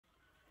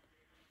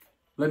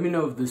Let me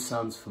know if this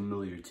sounds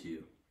familiar to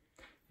you.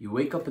 You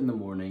wake up in the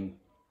morning,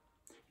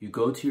 you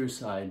go to your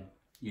side,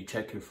 you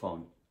check your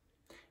phone.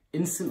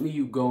 Instantly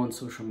you go on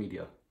social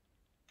media.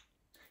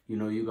 You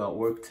know you got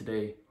work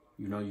today,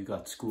 you know you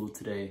got school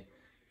today,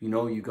 you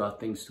know you got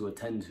things to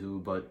attend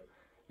to, but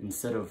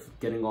instead of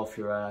getting off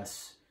your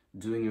ass,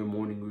 doing your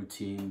morning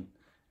routine,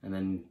 and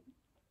then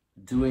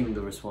doing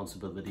the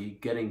responsibility,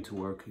 getting to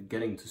work,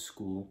 getting to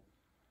school,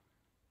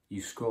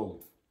 you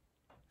scroll.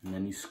 And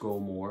then you scroll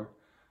more.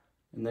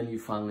 And then you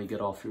finally get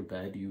off your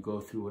bed, you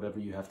go through whatever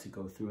you have to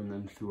go through, and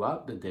then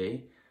throughout the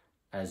day,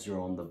 as you're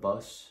on the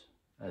bus,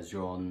 as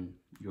you're on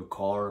your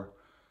car,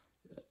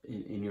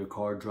 in your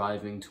car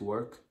driving to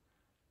work,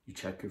 you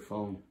check your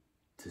phone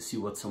to see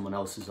what someone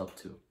else is up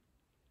to.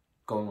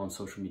 Going on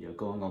social media,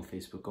 going on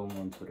Facebook, going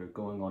on Twitter,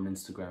 going on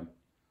Instagram,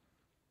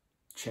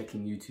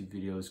 checking YouTube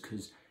videos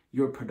because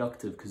you're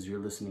productive, because you're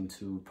listening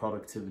to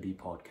productivity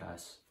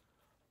podcasts.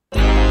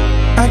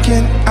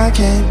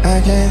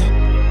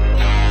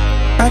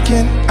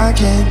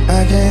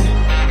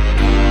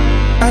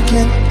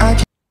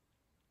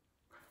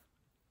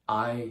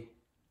 I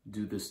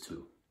do this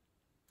too.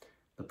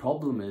 The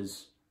problem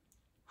is,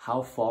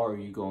 how far are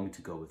you going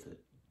to go with it?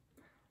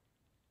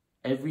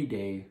 Every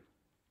day,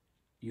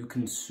 you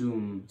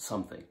consume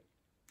something.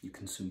 You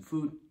consume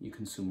food, you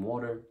consume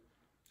water,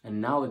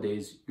 and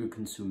nowadays you're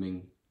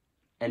consuming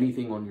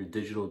anything on your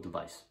digital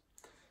device.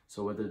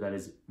 So whether that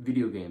is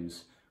video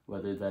games,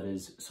 whether that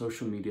is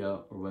social media,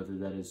 or whether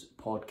that is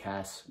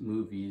podcasts,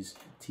 movies,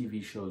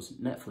 TV shows,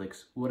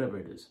 Netflix, whatever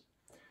it is.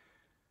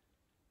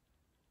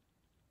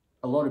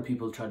 A lot of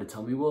people try to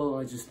tell me, well,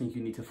 I just think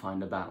you need to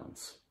find a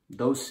balance.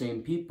 Those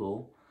same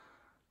people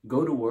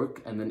go to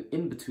work and then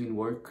in between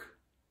work,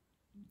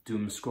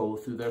 doom scroll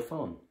through their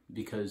phone.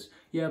 Because,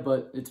 yeah,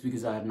 but it's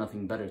because I have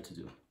nothing better to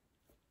do.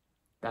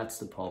 That's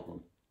the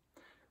problem.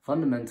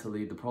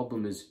 Fundamentally, the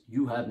problem is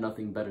you have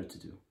nothing better to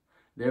do.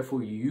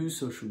 Therefore, you use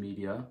social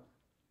media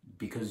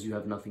because you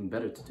have nothing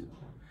better to do.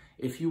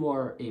 If you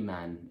are a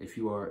man, if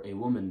you are a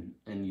woman,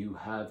 and you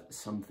have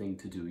something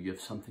to do, you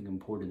have something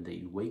important that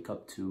you wake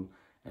up to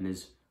and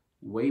is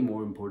way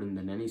more important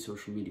than any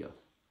social media,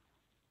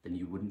 then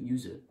you wouldn't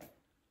use it.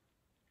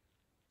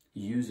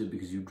 You use it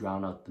because you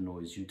drown out the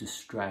noise, you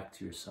distract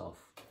yourself.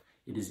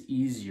 It is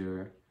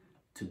easier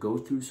to go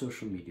through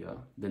social media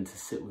than to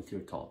sit with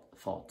your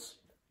thoughts.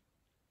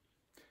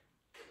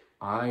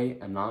 I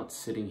am not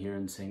sitting here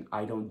and saying,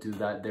 I don't do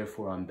that,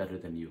 therefore I'm better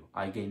than you.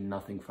 I gain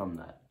nothing from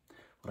that.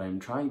 What I'm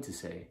trying to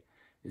say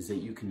is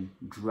that you can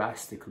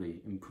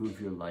drastically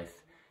improve your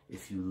life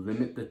if you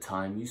limit the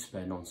time you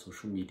spend on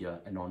social media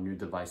and on your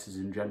devices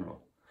in general.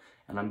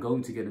 And I'm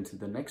going to get into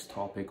the next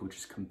topic, which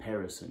is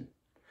comparison.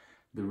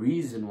 The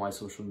reason why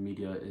social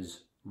media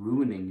is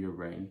ruining your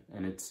brain,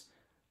 and it's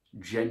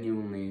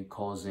genuinely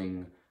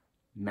causing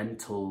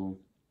mental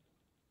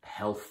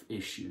health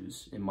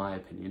issues, in my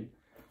opinion,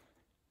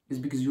 is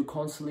because you're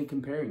constantly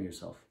comparing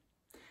yourself.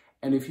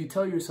 And if you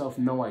tell yourself,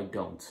 no, I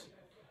don't,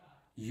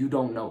 you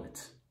don't know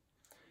it.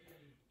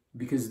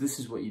 Because this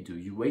is what you do.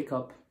 You wake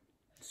up,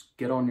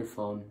 get on your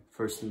phone,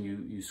 first thing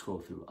you scroll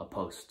through, a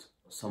post.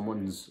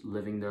 Someone's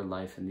living their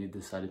life and they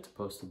decided to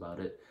post about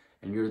it,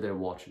 and you're there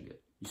watching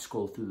it. You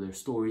scroll through their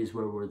stories,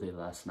 where were they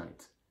last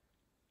night?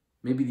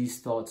 Maybe these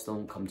thoughts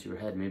don't come to your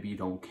head, maybe you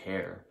don't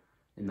care.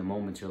 In the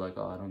moment you're like,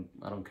 oh,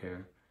 I don't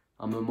care.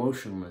 I'm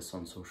emotionless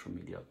on social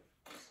media.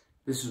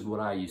 This is what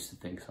I used to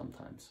think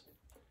sometimes.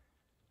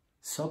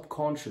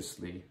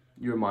 Subconsciously,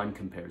 your mind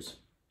compares.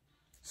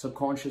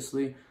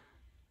 Subconsciously,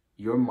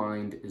 your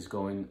mind is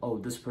going, oh,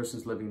 this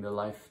person's living their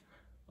life.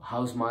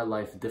 How's my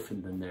life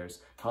different than theirs?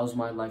 How's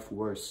my life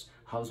worse?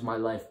 How's my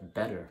life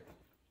better?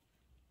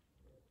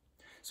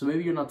 So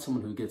maybe you're not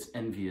someone who gets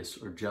envious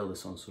or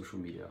jealous on social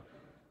media,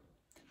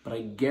 but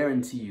I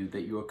guarantee you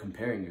that you are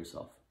comparing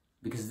yourself,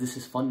 because this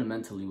is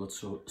fundamentally what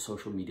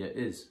social media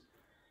is.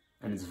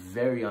 And it's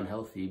very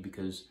unhealthy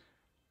because,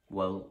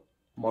 well,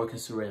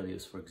 Marcus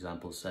Aurelius, for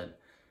example, said,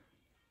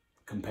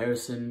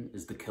 comparison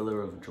is the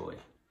killer of joy.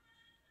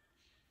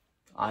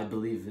 I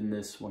believe in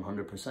this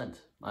 100%.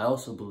 I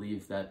also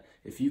believe that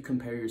if you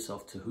compare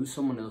yourself to who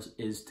someone else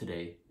is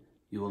today,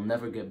 you will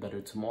never get better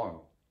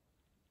tomorrow,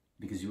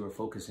 because you are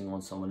focusing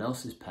on someone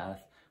else's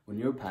path when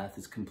your path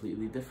is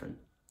completely different.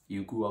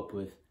 You grew up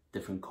with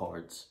different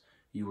cards.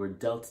 You were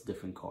dealt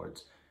different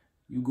cards.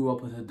 You grew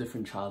up with a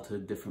different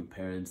childhood, different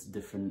parents,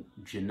 different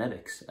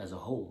genetics as a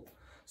whole.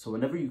 So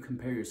whenever you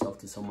compare yourself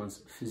to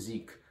someone's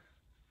physique,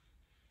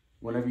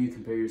 whenever you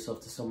compare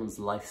yourself to someone's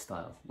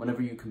lifestyle,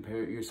 whenever you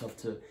compare yourself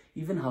to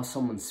even how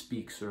someone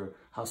speaks or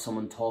how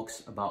someone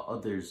talks about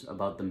others,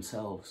 about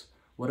themselves,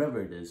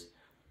 whatever it is,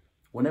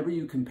 whenever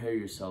you compare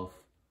yourself,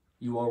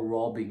 you are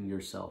robbing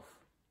yourself.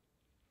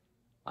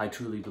 I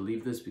truly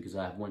believe this because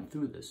I have went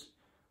through this.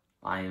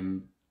 I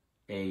am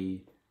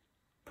a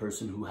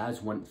person who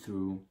has went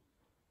through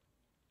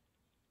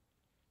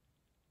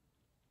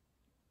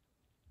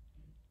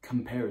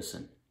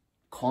comparison,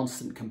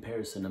 constant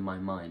comparison in my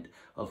mind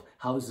of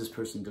how is this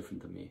person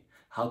different than me?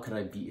 How could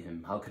I beat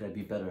him? How could I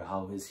be better?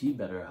 How is he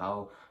better?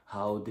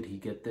 How did he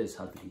get this?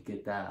 How did he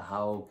get that?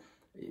 How,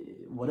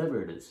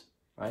 whatever it is,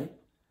 right?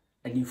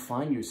 And you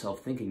find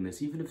yourself thinking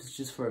this, even if it's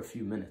just for a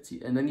few minutes.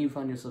 And then you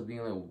find yourself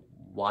being like,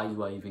 why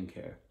do I even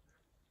care?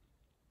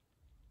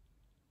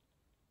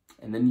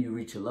 And then you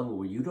reach a level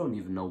where you don't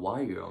even know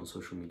why you're on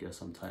social media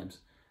sometimes.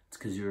 It's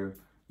because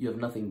you have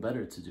nothing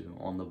better to do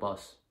on the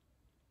bus.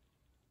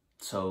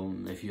 So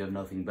if you have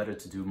nothing better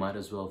to do, might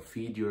as well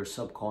feed your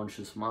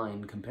subconscious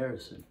mind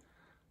comparison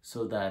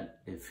so that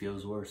it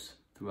feels worse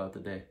throughout the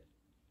day.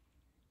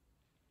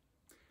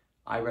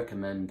 I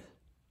recommend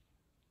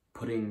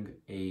putting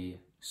a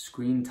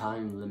screen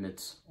time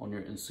limits on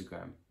your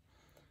Instagram.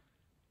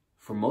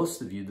 For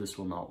most of you, this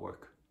will not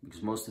work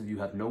because most of you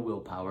have no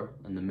willpower,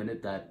 and the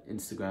minute that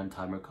Instagram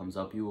timer comes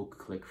up, you will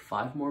click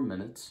 5 more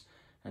minutes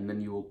and then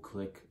you will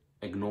click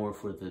ignore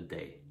for the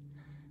day.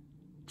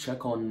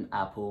 Check on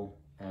Apple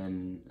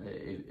and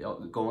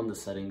go on the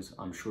settings.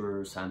 I'm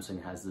sure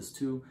Samsung has this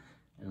too,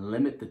 and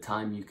limit the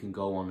time you can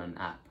go on an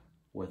app,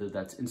 whether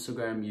that's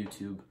Instagram,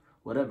 YouTube,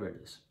 whatever it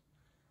is.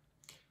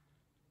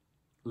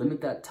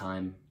 Limit that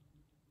time,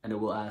 and it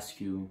will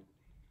ask you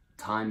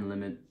time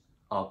limit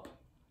up,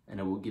 and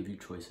it will give you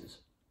choices.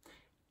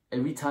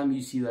 Every time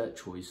you see that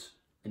choice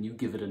and you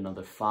give it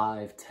another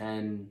 5,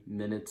 10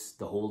 minutes,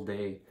 the whole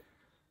day,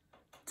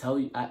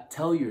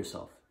 tell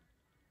yourself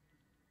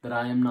that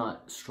I am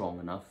not strong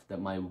enough, that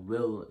my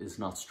will is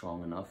not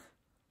strong enough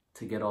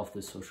to get off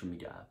this social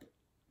media app.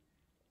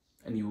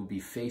 And you will be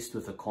faced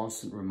with a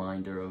constant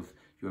reminder of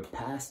your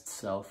past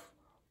self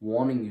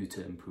wanting you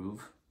to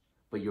improve,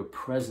 but your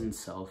present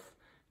self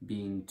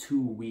being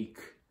too weak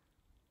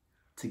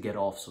to get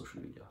off social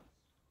media.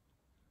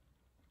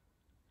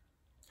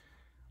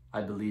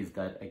 I believe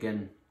that,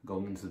 again,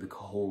 going into the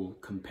whole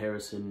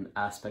comparison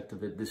aspect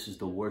of it, this is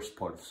the worst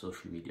part of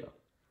social media,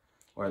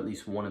 or at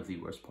least one of the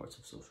worst parts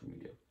of social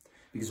media,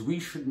 because we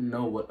shouldn't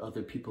know what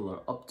other people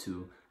are up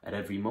to at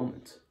every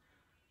moment.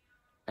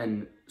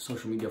 And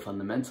social media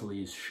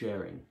fundamentally is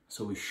sharing.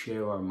 So we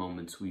share our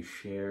moments, we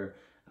share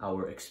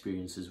our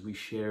experiences, we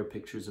share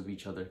pictures of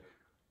each other.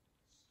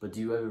 But do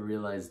you ever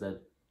realize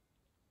that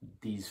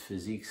these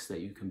physiques that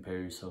you compare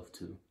yourself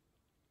to,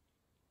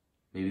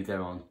 maybe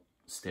they're on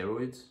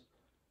steroids,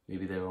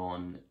 maybe they're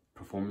on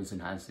performance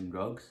enhancing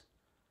drugs,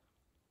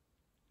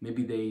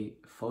 maybe they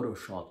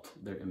photoshopped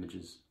their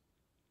images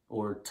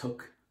or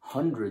took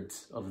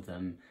hundreds of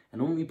them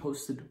and only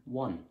posted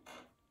one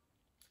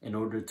in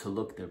order to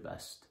look their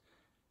best.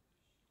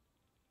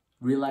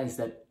 Realize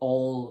that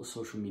all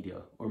social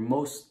media, or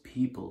most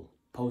people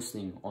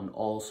posting on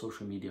all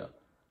social media,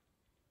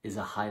 is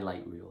a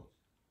highlight reel.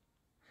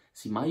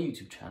 See, my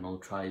YouTube channel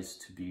tries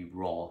to be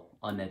raw,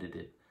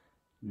 unedited,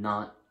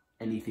 not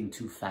anything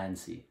too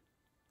fancy.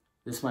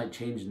 This might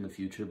change in the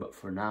future, but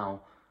for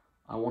now,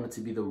 I want it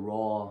to be the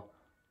raw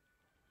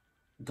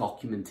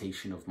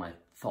documentation of my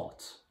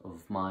thoughts,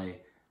 of my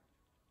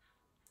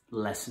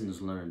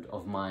lessons learned,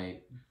 of my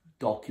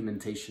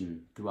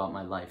documentation throughout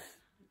my life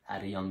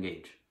at a young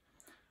age.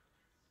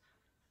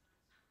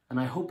 And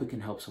I hope it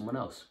can help someone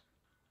else.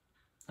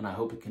 And I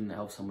hope it can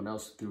help someone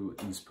else through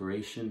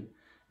inspiration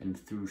and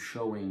through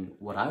showing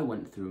what I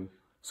went through.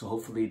 So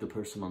hopefully the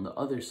person on the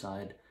other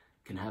side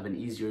can have an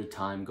easier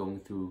time going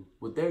through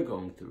what they're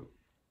going through,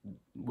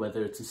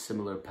 whether it's a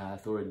similar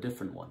path or a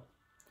different one.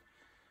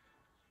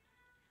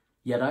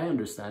 Yet I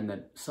understand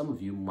that some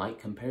of you might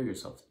compare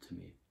yourself to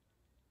me.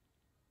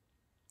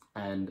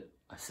 And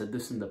I said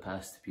this in the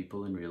past to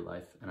people in real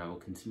life, and I will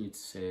continue to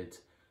say it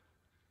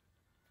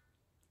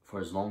for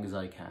as long as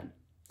I can.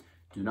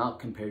 Do not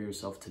compare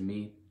yourself to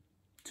me,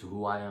 to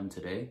who I am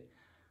today,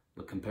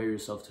 but compare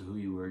yourself to who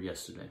you were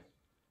yesterday.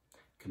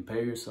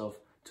 Compare yourself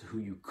to who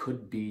you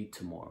could be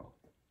tomorrow.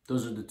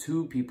 Those are the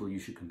two people you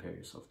should compare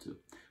yourself to.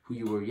 Who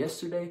you were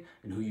yesterday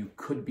and who you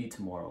could be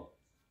tomorrow.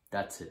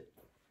 That's it.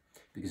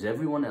 Because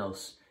everyone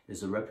else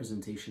is a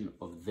representation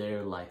of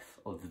their life,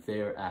 of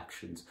their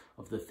actions,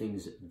 of the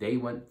things they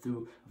went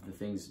through, of the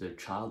things their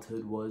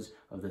childhood was,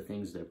 of the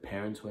things their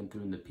parents went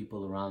through and the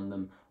people around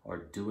them are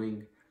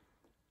doing.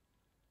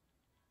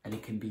 And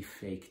it can be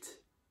faked.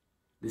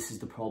 This is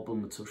the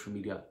problem with social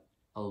media.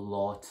 A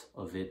lot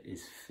of it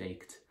is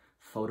faked.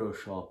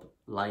 Photoshop,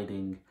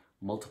 lighting,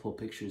 multiple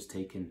pictures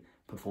taken,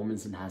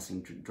 performance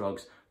enhancing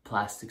drugs,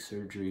 plastic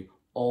surgery,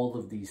 all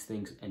of these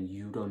things, and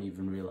you don't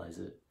even realize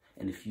it.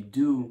 And if you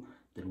do,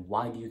 then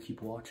why do you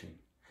keep watching?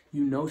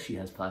 You know she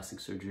has plastic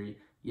surgery,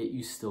 yet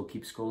you still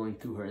keep scrolling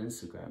through her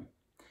Instagram.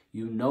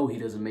 You know he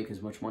doesn't make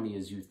as much money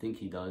as you think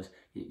he does,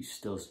 yet you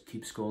still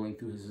keep scrolling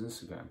through his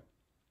Instagram.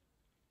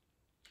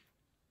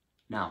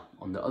 Now,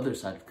 on the other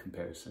side of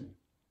comparison,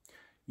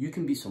 you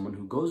can be someone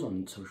who goes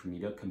on social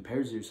media,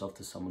 compares yourself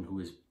to someone who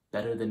is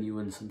better than you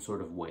in some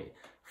sort of way.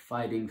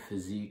 Fighting,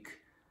 physique,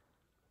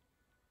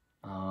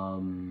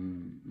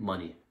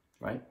 money,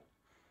 right?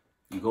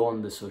 You go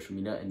on the social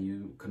media and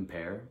you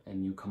compare,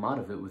 and you come out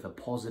of it with a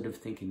positive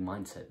thinking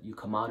mindset. You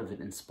come out of it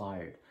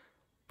inspired.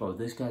 Bro,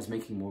 this guy's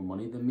making more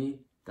money than me.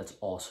 That's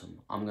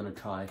awesome. I'm gonna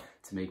try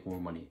to make more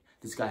money.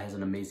 This guy has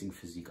an amazing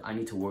physique. I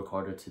need to work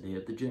harder today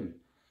at the gym.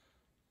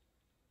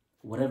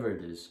 Whatever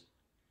it is,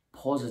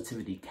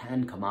 positivity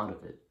can come out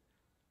of it.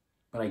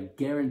 But I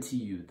guarantee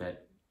you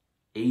that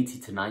 80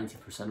 to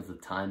 90% of the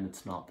time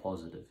it's not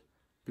positive.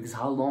 Because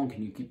how long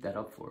can you keep that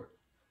up for?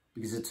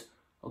 Because it's,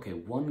 okay,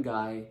 one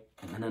guy,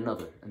 and then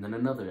another, and then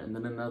another, and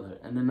then another,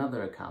 and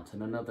another account,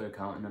 and another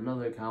account, and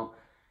another account.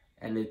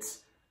 And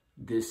it's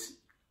this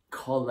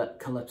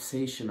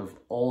collapsation of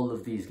all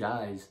of these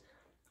guys,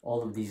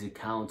 all of these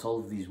accounts, all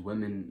of these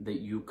women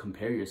that you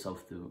compare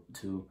yourself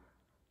to,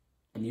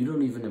 and you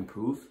don't even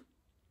improve.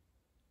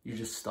 You're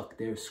just stuck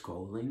there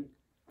scrolling.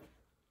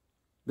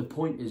 The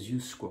point is, you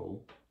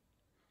scroll,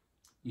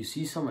 you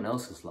see someone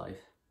else's life,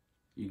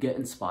 you get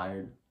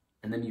inspired,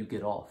 and then you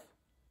get off.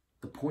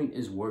 The point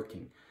is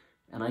working.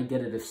 And I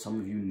get it if some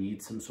of you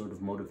need some sort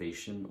of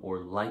motivation, or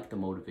like the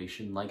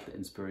motivation, like the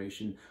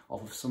inspiration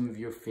off of some of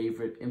your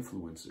favorite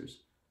influencers.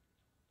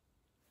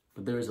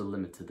 But there is a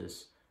limit to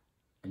this.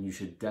 And you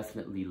should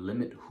definitely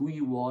limit who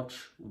you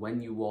watch,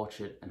 when you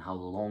watch it, and how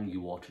long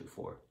you watch it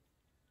for.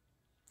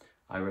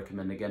 I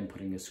recommend, again,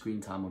 putting a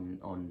screen time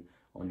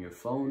on your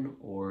phone,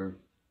 or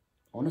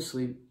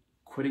honestly,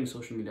 quitting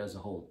social media as a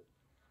whole.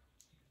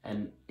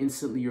 And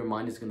instantly your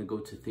mind is going to go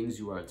to things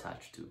you are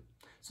attached to.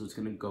 So it's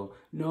going to go,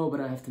 no, but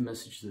I have to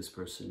message this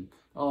person.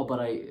 Oh, but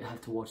I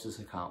have to watch this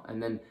account.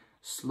 And then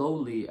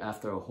slowly,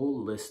 after a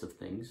whole list of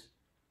things,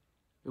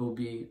 it will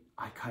be,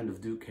 I kind of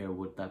do care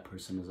what that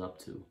person is up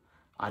to.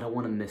 I don't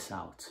want to miss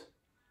out.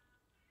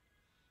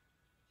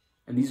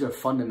 And these are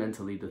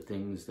fundamentally the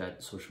things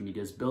that social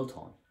media is built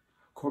on.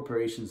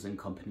 Corporations and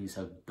companies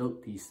have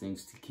built these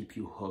things to keep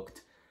you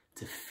hooked,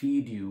 to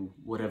feed you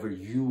whatever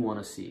you want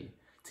to see,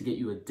 to get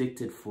you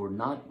addicted for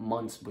not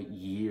months but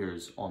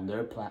years on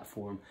their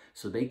platform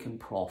so they can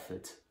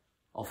profit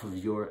off of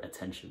your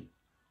attention.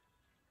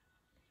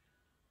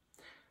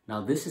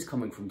 Now, this is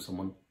coming from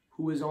someone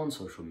who is on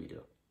social media.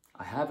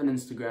 I have an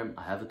Instagram,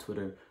 I have a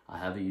Twitter, I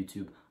have a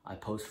YouTube, I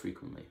post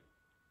frequently.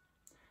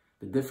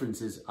 The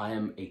difference is I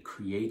am a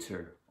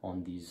creator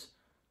on these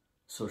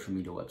social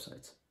media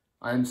websites.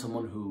 I am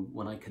someone who,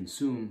 when I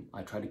consume,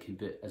 I try to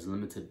keep it as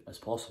limited as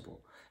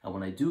possible. And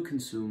when I do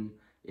consume,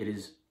 it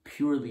is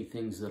purely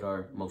things that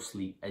are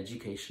mostly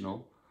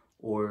educational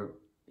or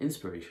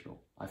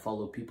inspirational. I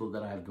follow people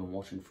that I have been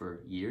watching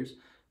for years,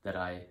 that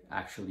I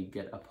actually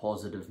get a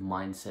positive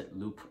mindset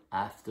loop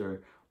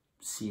after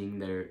seeing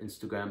their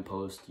Instagram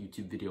post,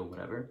 YouTube video,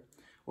 whatever,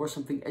 or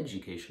something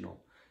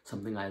educational,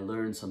 something I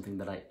learned, something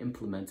that I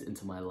implement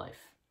into my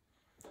life.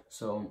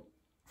 So,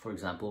 for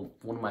example,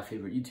 one of my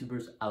favorite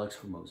YouTubers, Alex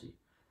Hormozy.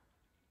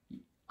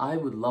 I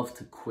would love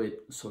to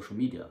quit social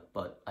media,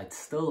 but I'd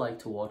still like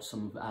to watch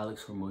some of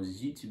Alex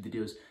Hormozy's YouTube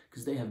videos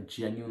because they have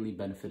genuinely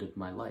benefited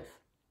my life.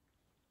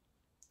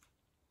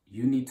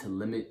 You need to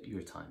limit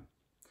your time.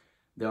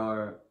 There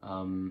are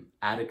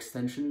ad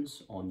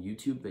extensions on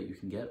YouTube that you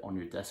can get on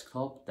your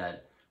desktop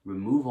that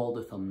remove all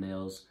the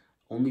thumbnails,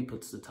 only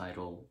puts the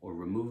title, or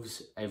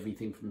removes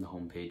everything from the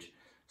homepage.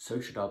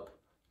 Search it up,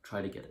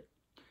 try to get it.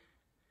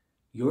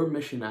 Your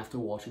mission after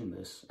watching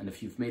this, and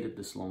if you've made it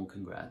this long,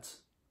 congrats,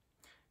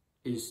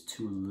 is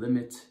to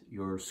limit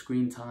your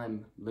screen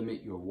time,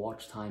 limit your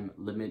watch time,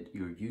 limit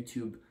your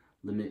YouTube,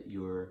 limit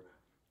your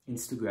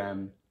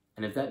Instagram.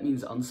 And if that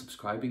means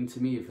unsubscribing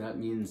to me, if that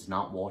means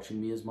not watching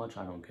me as much,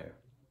 I don't care.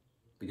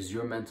 Because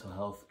your mental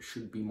health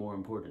should be more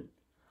important.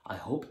 I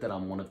hope that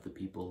I'm one of the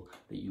people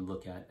that you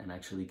look at and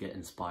actually get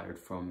inspired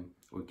from,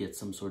 or get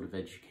some sort of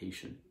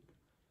education.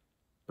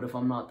 But if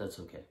I'm not, that's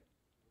okay.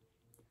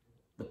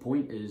 The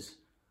point is,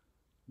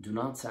 do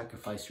not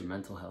sacrifice your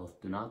mental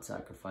health. Do not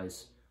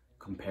sacrifice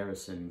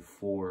comparison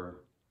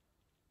for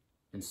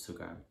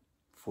Instagram,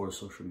 for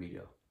social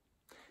media.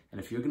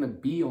 And if you're going to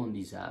be on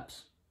these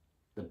apps,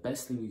 the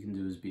best thing you can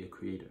do is be a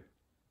creator.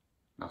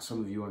 Now, some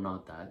of you are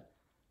not that.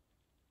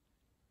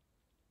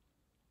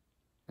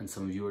 And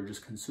some of you are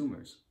just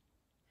consumers.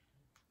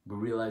 But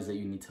realize that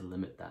you need to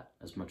limit that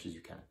as much as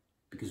you can.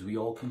 Because we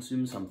all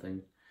consume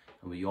something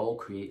and we all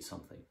create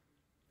something.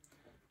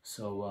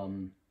 So,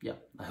 yeah,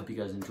 I hope you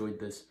guys enjoyed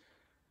this.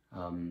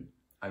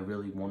 I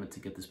really wanted to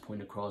get this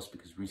point across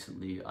because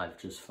recently I've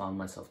just found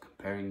myself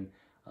comparing,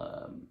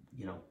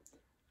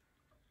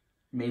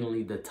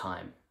 mainly the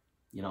time.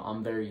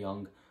 I'm very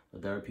young,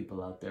 but there are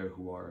people out there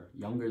who are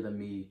younger than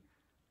me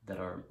that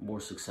are more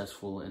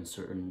successful in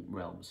certain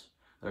realms.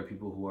 There are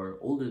people who are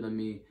older than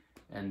me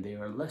and they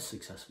are less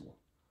successful.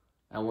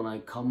 And when I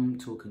come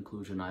to a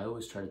conclusion, I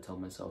always try to tell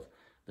myself,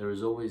 there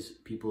is always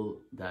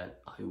people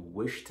that I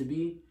wish to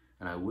be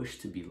and I wish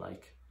to be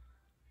like.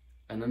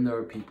 And then there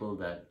are people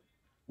that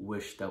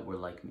wish that were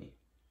like me.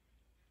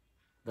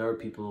 There are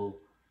people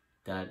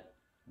that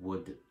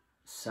would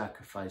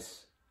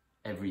sacrifice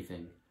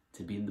everything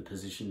to be in the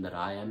position that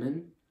I am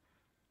in.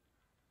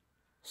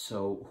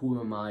 So who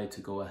am I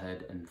to go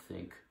ahead and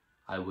think,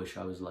 I wish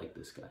I was like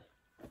this guy?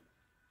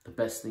 The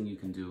best thing you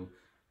can do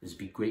is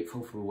be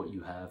grateful for what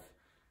you have,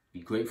 be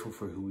grateful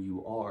for who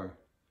you are,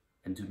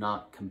 and do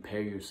not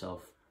compare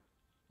yourself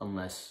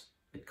unless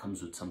it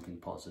comes with something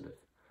positive,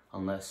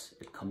 unless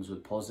it comes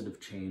with positive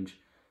change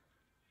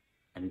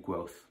and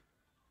growth.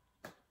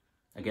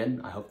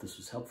 Again, I hope this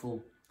was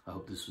helpful. I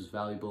hope this was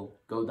valuable.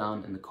 Go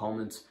down in the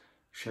comments,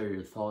 share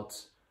your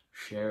thoughts,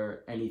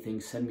 share anything,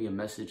 send me a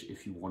message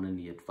if you want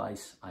any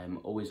advice. I am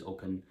always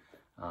open.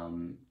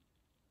 And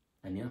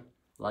yeah,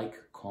 like,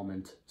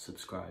 comment,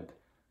 subscribe,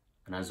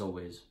 and as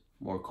always,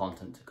 more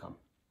content to come.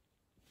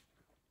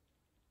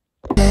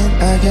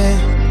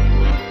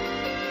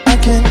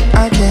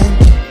 I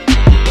can